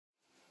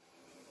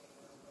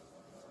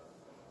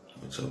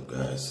What's up,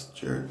 guys?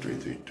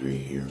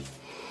 Jared333 here.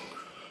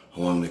 I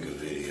want to make a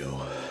video.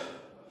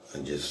 I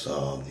just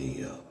saw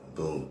the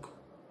boonk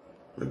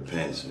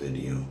repents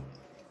video,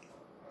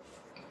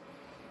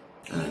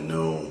 and I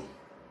know,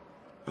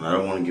 and I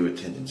don't want to give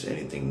attention to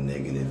anything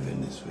negative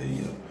in this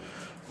video.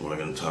 We're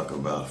going to talk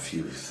about a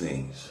few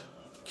things,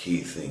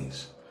 key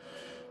things,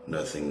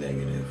 nothing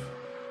negative.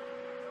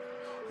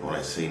 When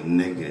I say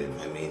negative,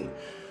 I mean,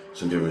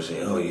 some people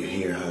say, oh, you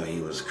hear how he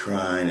was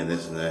crying and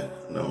this and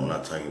that. No, we're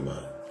not talking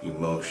about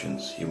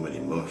emotions, human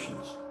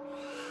emotions.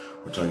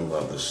 We're talking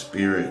about the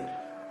spirit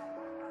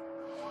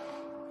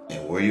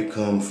and where you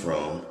come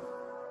from,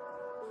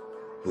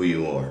 who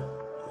you are.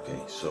 Okay,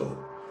 so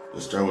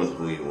let's start with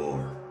who you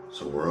are.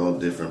 So we're all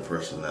different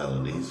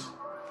personalities.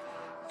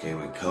 Okay,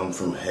 we come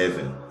from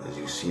heaven, as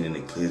you've seen in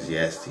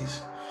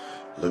Ecclesiastes.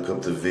 Look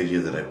up the video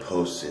that I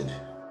posted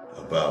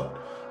about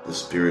the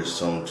spirit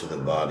sown to the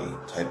body.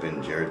 Type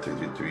in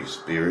Jared333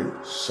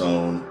 spirit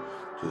sown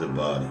to the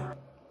body.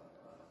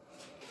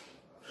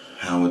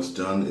 How it's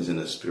done is in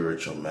a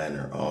spiritual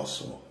manner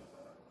also.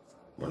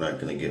 We're not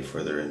going to get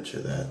further into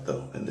that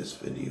though in this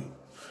video.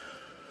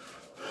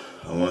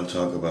 I want to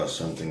talk about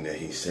something that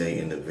he said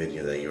in the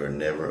video, that you are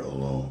never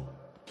alone,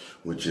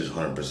 which is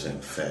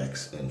 100%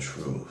 facts and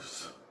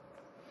truth.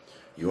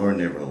 You are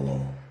never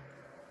alone.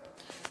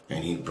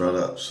 And he brought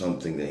up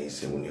something that he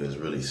said when he was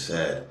really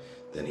sad,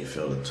 then he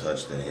felt a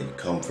touch that had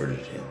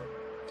comforted him.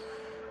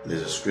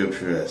 There's a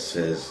scripture that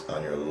says,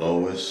 on your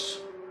lowest,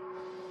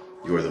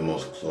 you are the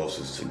most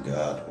closest to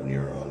God when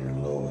you're on your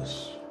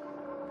lowest.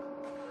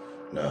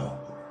 Now,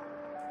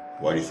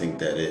 why do you think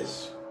that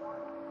is?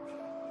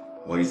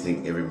 Why do you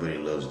think everybody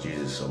loves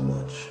Jesus so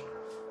much?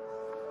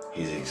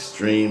 He's an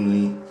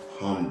extremely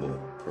humble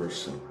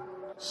person.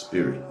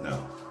 Spirit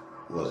now,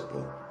 was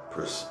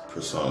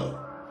persona.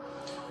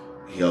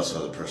 He also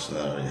has a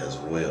personality as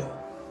well.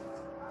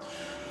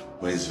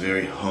 But he's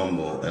very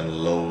humble and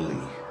lowly.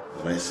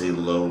 When I say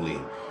lowly,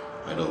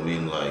 I don't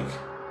mean like,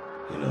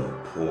 you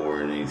know,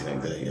 poor and anything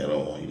like that. I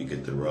don't want you to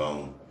get the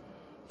wrong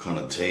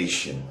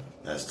connotation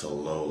as to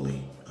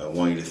lowly. I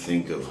want you to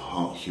think of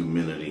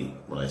humility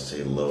when I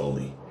say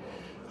lowly.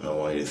 I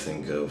want you to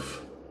think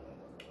of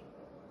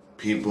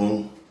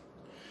people,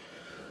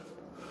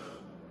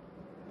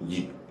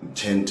 you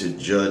tend to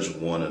judge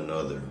one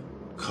another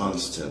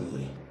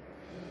constantly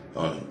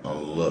on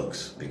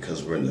looks,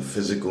 because we're in the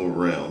physical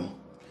realm.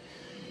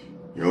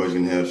 You're always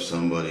going to have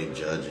somebody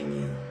judging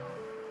you.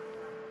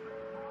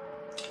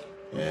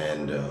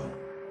 And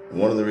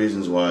one of the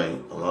reasons why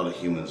a lot of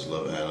humans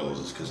love animals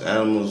is because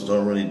animals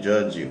don't really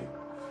judge you.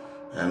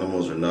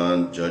 Animals are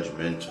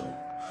non-judgmental,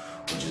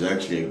 which is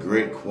actually a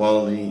great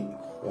quality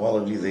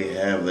they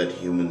have that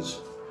humans,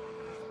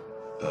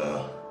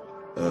 a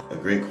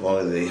great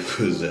quality they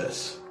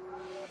possess.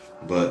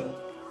 But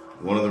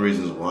one of the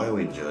reasons why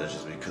we judge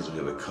is because we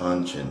have a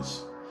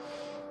conscience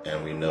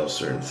and we know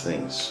certain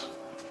things.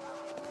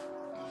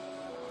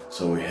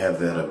 So we have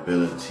that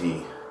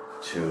ability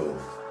to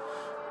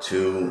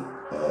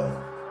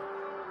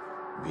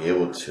be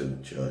able to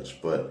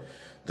judge. But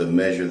the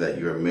measure that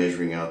you're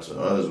measuring out to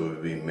others will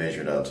be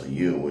measured out to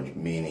you, which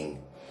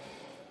meaning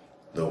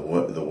the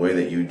way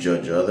that you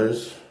judge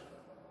others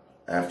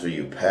after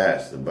you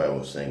pass, the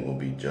Bible is saying, will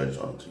be judged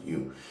onto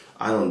you.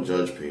 I don't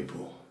judge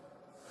people.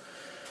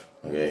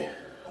 Okay?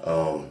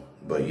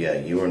 But yeah,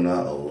 you are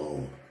not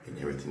alone in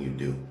everything you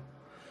do.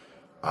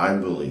 I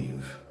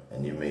believe,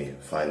 and you may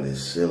find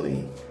this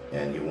silly,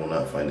 and you will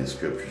not find the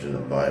scriptures in the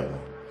Bible,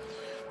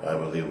 I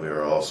believe we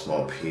are all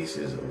small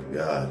pieces of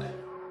God,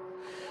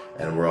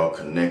 and we're all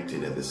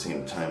connected at the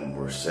same time.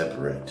 We're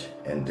separate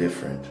and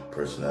different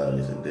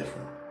personalities and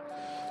different.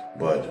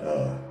 But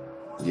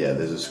yeah,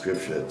 there's a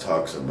scripture that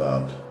talks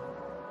about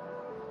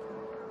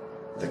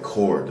the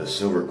cord, the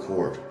silver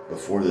cord.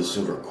 Before the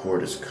silver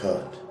cord is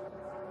cut,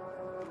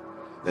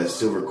 that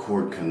silver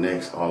cord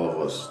connects all of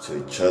us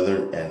to each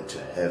other and to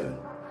heaven.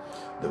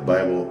 The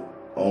Bible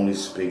only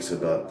speaks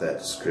about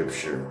that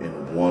scripture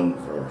in one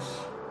verse.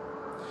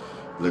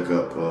 Look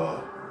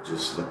up,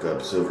 just look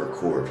up silver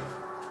cord,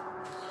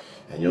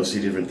 and you'll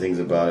see different things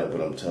about it, but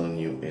I'm telling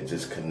you, it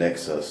just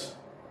connects us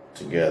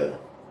together.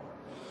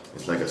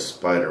 It's like a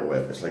spider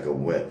web. It's like a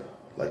web,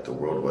 like the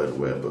World Wide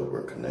Web, but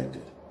we're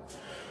connected.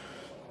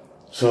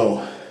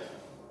 So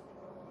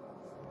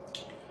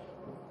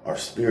our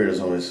spirit is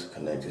always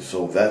connected.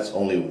 So that's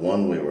only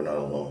one way we're not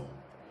alone.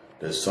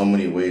 There's so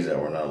many ways that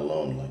we're not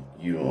alone, like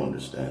you don't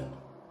understand.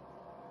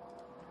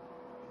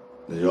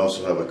 You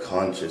also have a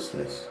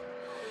consciousness.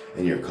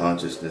 In your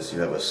consciousness,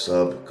 you have a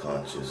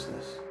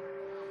subconsciousness.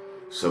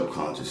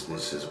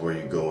 Subconsciousness is where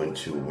you go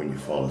into when you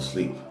fall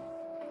asleep.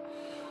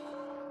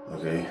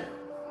 Okay?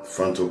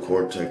 Frontal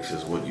cortex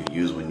is what you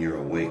use when you're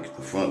awake,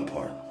 the front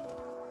part.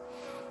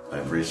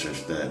 I've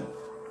researched that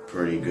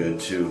pretty good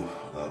too,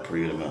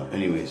 pretty good amount.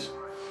 Anyways,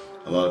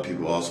 a lot of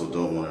people also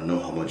don't want to know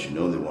how much you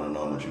know, they want to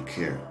know how much you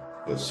care.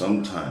 But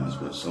sometimes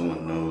when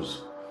someone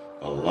knows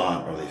a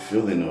lot, or they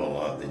feel they know a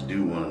lot, they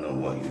do want to know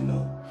what you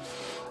know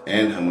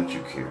and how much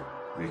you care.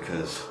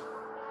 Because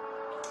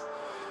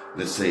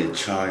let's say a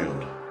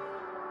child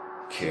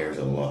cares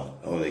a lot.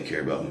 Oh, they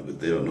care about me, but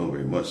they don't know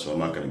very much, so I'm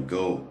not going to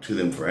go to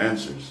them for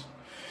answers.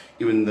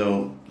 Even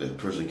though that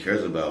person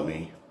cares about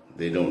me,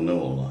 they don't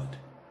know a lot.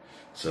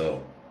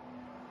 So,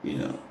 you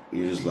know,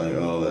 you're just like,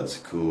 oh, that's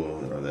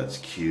cool, or that's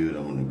cute.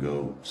 I'm going to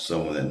go to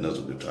someone that knows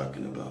what they're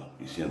talking about.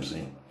 You see what I'm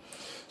saying?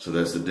 So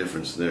that's the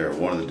difference there.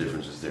 One of the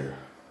differences there.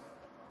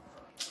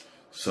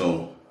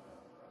 So,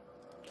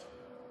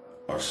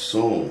 our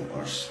soul,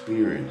 our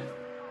spirit,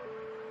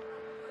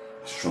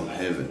 is from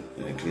heaven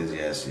in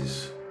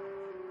Ecclesiastes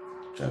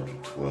chapter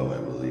 12, I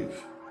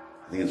believe.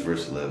 I think it's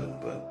verse 11,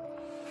 but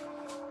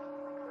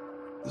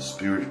the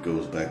spirit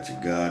goes back to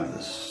God,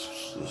 this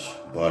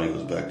body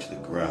goes back to the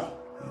ground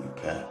when we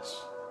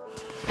pass.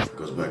 It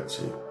goes back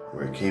to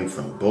where it came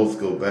from. Both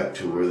go back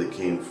to where they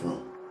came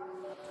from.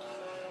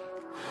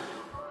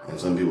 And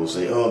some people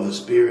say, oh, the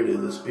spirit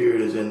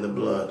is in the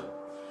blood.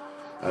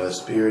 The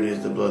spirit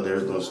is the blood. There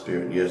is no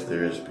spirit. Yes,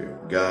 there is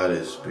spirit. God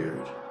is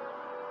spirit.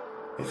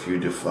 If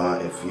you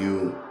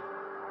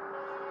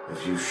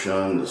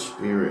shun the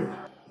spirit,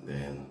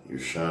 then you're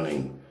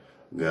shunning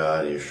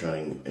God, you're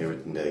shunning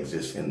everything that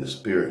exists in the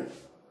spirit,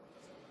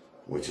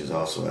 which is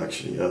also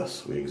actually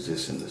us. We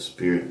exist in the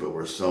spirit, but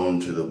we're sown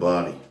to the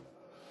body.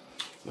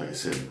 Like I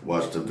said,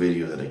 watch the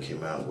video that I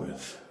came out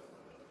with.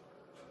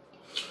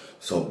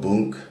 So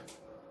Boonk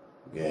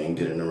gang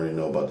didn't really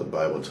know about the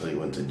Bible until he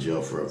went to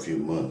jail for a few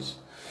months.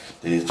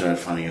 Then he started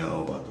finding out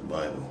all about the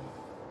Bible.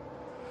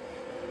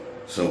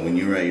 So when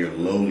you're at your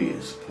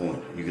lowliest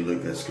point, you can look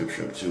at that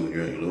scripture up too. When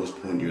you're at your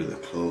lowest point, you're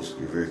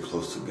very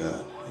close to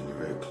God, and you're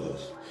very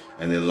close.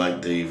 And they'll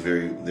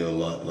a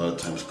lot of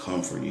times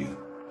comfort you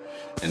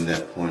in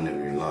that point of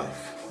your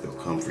life. They'll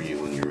comfort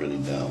you when you're really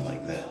down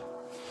like that.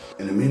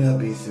 And it may not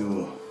be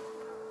through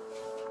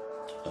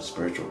a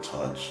spiritual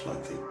touch,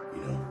 like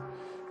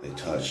they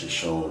touch your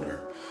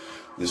shoulder.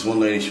 This one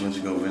lady, she went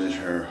to go visit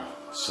her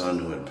son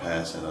who had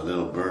passed, and a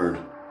little bird,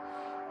 I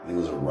think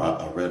it was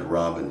a red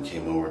robin,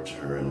 came over to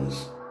her and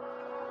was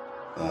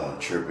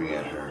chirping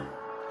at her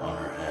on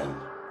her hand.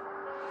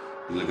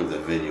 You look up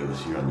that video,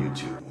 it's here on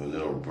YouTube. A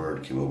little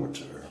bird came over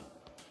to her.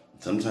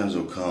 Sometimes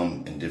they'll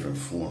come in different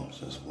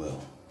forms as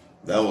well.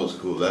 That was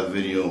cool. That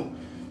video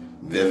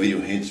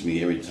hits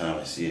me every time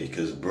I see it,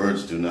 because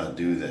birds do not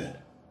do that.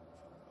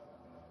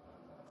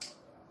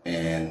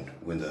 And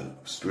when the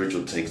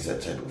spiritual takes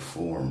that type of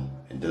form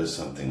and does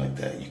something like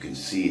that, you can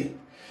see it.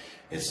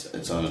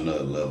 It's on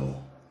another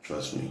level.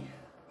 Trust me.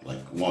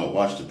 Like,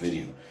 watch the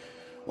video.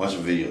 Watch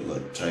the video.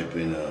 Like, type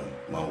in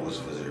mom was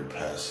a visitor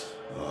past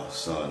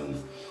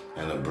son,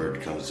 and a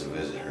bird comes to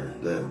visit her.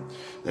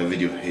 That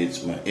video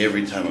hits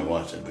every time I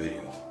watch that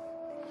video.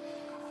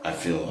 I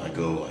feel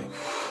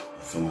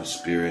my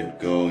spirit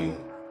going,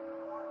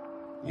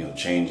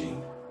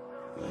 changing.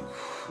 Like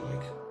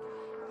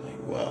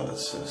wow,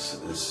 this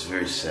is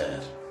very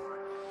sad,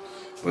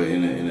 but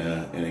in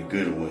a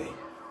good way,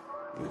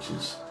 which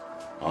is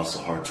also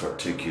hard to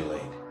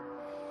articulate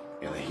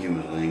in a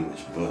human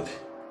language, but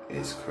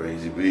it's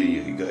crazy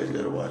video. You guys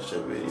gotta watch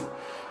that video.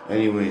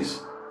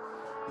 Anyways,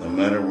 no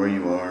matter where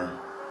you are,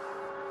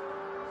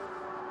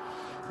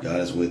 God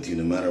is with you.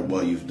 No matter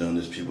what you've done,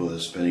 there's people that are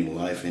spending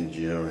life in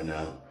jail right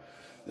now.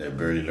 They're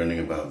barely learning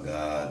about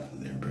God.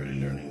 They're barely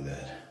learning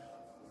that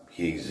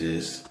He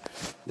exists.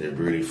 They're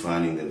barely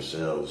finding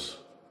themselves.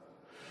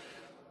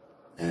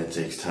 And it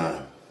takes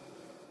time.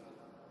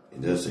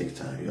 It does take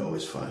time. You're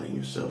always finding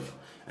yourself.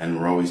 And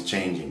we're always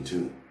changing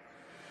too.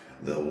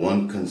 The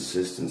one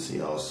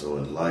consistency also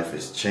in life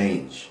is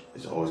change.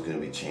 It's always going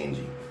to be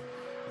changing.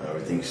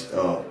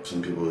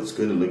 Some people, it's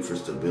good to look for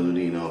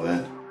stability and all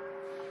that,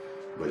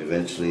 but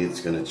eventually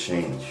it's going to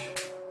change.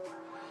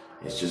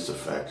 It's just a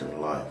fact of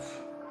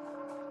life.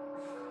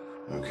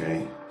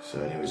 Okay?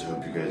 So anyways, I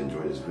hope you guys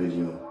enjoyed this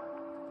video.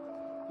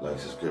 Like,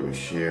 subscribe, and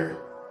share.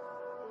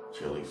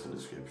 Share links in the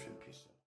description.